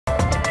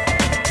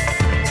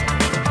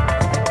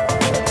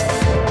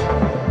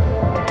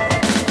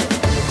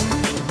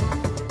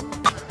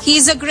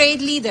He's a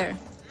great leader.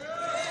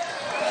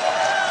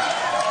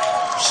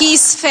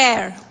 He's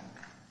fair.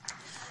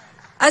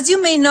 As you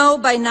may know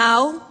by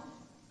now,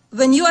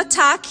 when you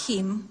attack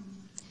him,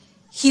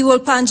 he will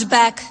punch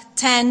back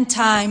 10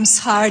 times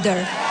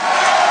harder.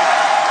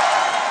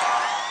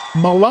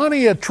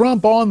 Melania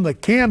Trump on the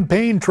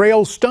campaign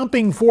trail,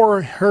 stumping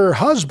for her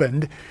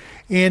husband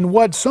in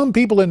what some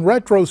people in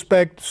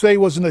retrospect say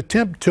was an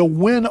attempt to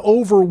win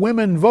over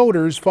women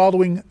voters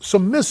following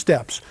some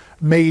missteps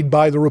made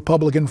by the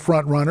Republican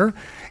frontrunner,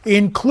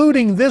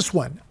 including this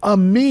one, a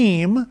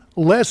meme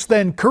less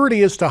than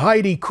courteous to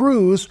Heidi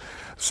Cruz,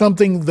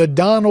 something that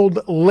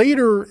Donald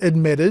later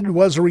admitted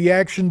was a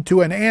reaction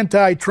to an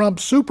anti-Trump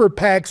super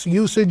PAC's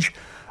usage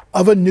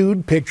of a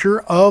nude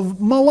picture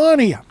of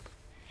Melania.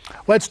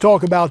 Let's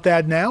talk about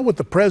that now with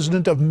the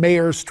president of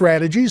Mair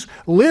Strategies,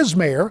 Liz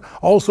Mair,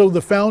 also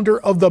the founder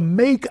of the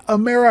Make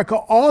America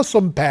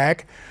Awesome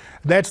PAC.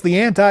 That's the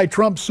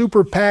anti-Trump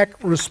super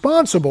PAC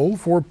responsible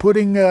for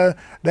putting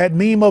that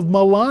meme of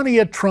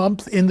Melania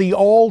Trump in the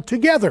all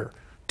together.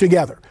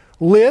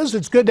 Liz,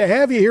 it's good to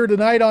have you here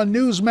tonight on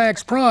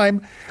Newsmax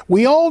Prime.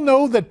 We all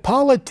know that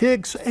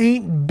politics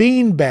ain't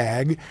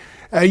beanbag.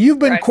 You've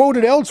been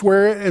quoted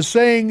elsewhere as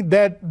saying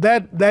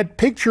that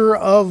picture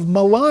of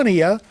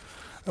Melania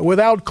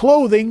without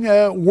clothing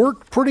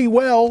worked pretty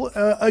well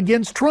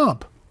against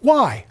Trump.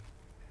 Why?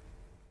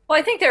 Well,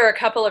 I think there are a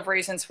couple of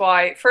reasons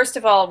why. First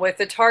of all, with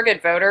the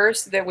target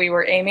voters that we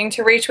were aiming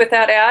to reach with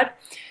that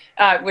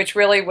ad, which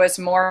really was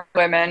more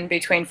women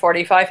between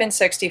 45 and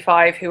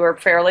 65 who are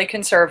fairly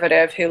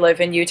conservative, who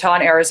live in Utah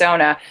and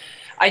Arizona,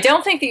 I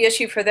don't think the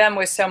issue for them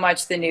was so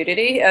much the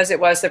nudity as it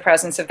was the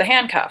presence of the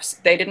handcuffs.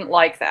 They didn't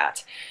like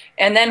that.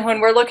 And then when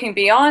we're looking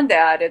beyond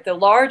that at the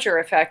larger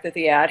effect that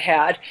the ad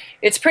had,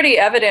 it's pretty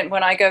evident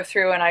when I go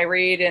through and I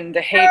read in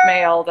the hate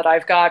mail that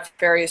I've got from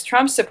various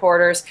Trump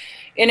supporters,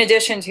 in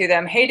addition to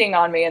them hating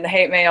on me in the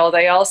hate mail,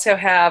 they also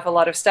have a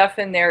lot of stuff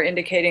in there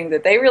indicating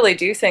that they really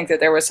do think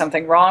that there was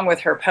something wrong with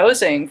her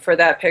posing for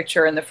that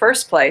picture in the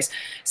first place,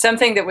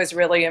 something that was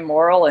really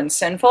immoral and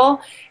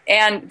sinful.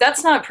 And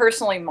that's not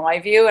personally my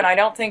view, and I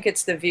don't think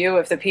it's the view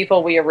of the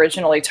people we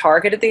originally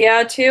targeted the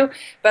ad to,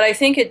 but I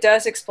think it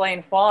does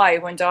explain why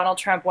when Donald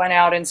Trump went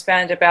out and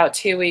spent about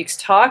 2 weeks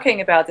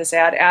talking about this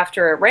ad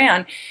after it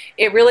ran,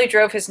 it really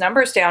drove his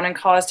numbers down and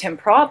caused him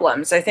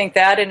problems. I think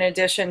that, in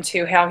addition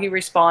to how he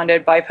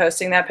responded by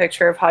posting that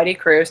picture of Heidi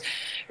Cruz,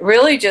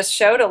 really just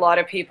showed a lot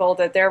of people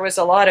that there was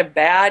a lot of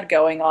bad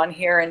going on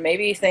here and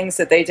maybe things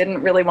that they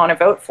didn't really want to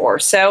vote for.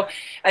 So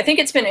I think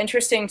it's been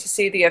interesting to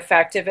see the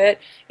effect of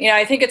it. You know,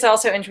 I think it's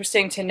also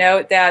interesting to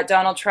note that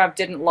Donald Trump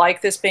didn't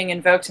like this being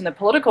invoked in the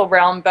political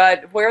realm,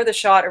 but where the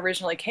shot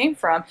originally came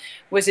from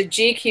was a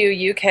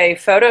GQ UK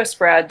photo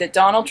spread that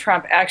Donald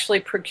Trump actually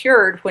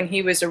procured when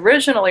he was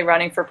originally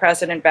running for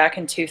president back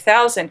in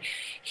 2000.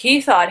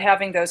 He thought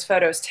having those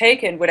photos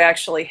taken would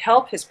actually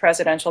help his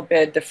presidential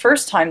bid the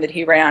first time that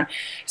he ran.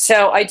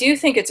 So I do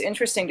think it's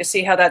interesting to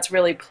see how that's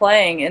really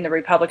playing in the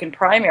Republican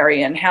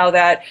primary and how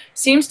that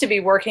seems to be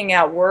working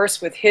out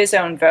worse with his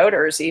own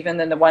voters even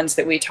than the ones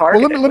that we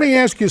targeted. Well, let me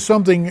ask you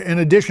something in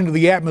addition to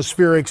the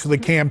atmospherics of the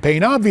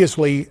campaign.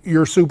 Obviously,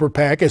 your super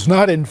PAC is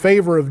not in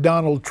favor of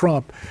Donald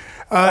Trump.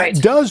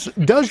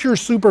 Does your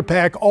super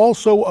PAC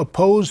also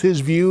oppose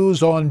his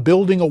views on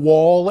building a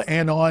wall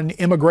and on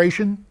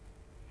immigration?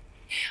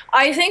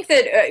 I think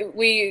that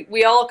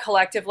we all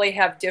collectively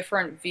have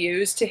different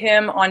views to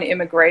him on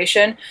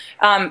immigration.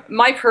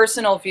 My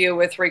personal view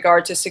with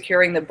regard to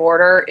securing the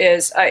border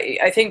is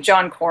I think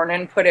John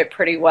Cornyn put it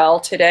pretty well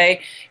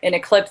today in a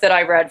clip that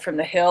I read from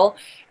The Hill.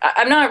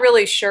 I'm not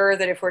really sure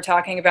that if we're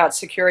talking about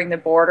securing the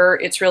border,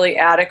 it's really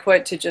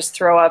adequate to just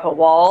throw up a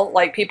wall.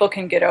 Like, people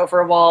can get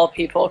over a wall,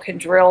 people can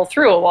drill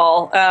through a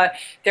wall.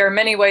 There are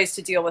many ways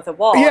to deal with a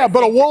wall. Yeah,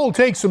 but a wall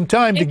takes some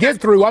time to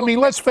get through. I mean,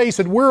 let's face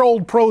it, we're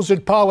old pros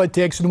at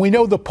politics, and we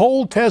know the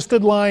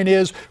poll-tested line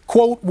is,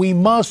 quote, we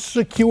must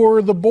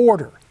secure the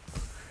border.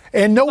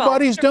 And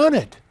nobody's done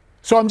it.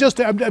 So I'm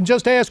just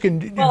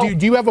asking,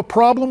 do you have a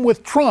problem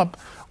with Trump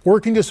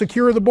working to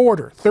secure the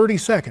border? 30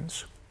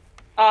 seconds.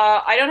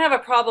 I don't have a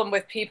problem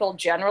with people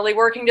generally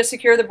working to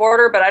secure the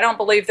border, but I don't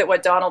believe that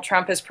what Donald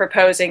Trump is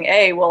proposing,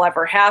 A, will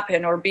ever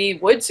happen, or B,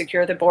 would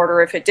secure the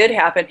border if it did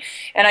happen.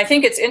 And I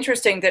think it's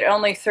interesting that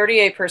only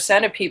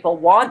 38% of people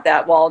want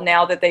that wall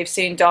now that they've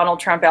seen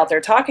Donald Trump out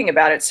there talking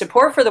about it.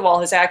 Support for the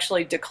wall has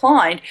actually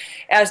declined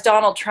as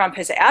Donald Trump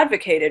has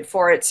advocated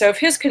for it. So if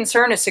his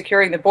concern is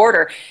securing the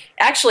border,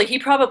 actually, he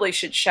probably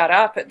should shut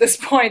up at this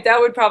point. That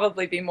would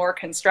probably be more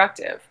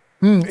constructive.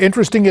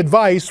 Interesting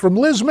advice from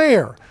Liz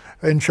Mair,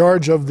 in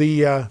charge of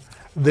the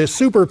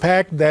super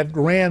PAC that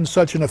ran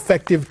such an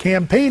effective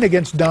campaign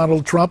against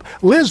Donald Trump.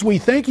 Liz, we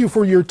thank you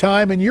for your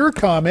time and your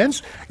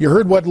comments. You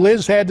heard what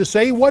Liz had to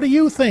say. What do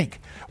you think?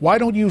 Why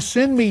don't you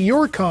send me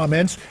your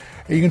comments?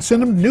 You can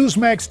send them to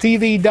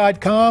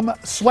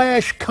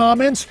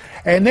newsmaxtv.com/comments,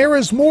 and there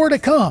is more to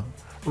come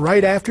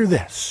right after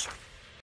this.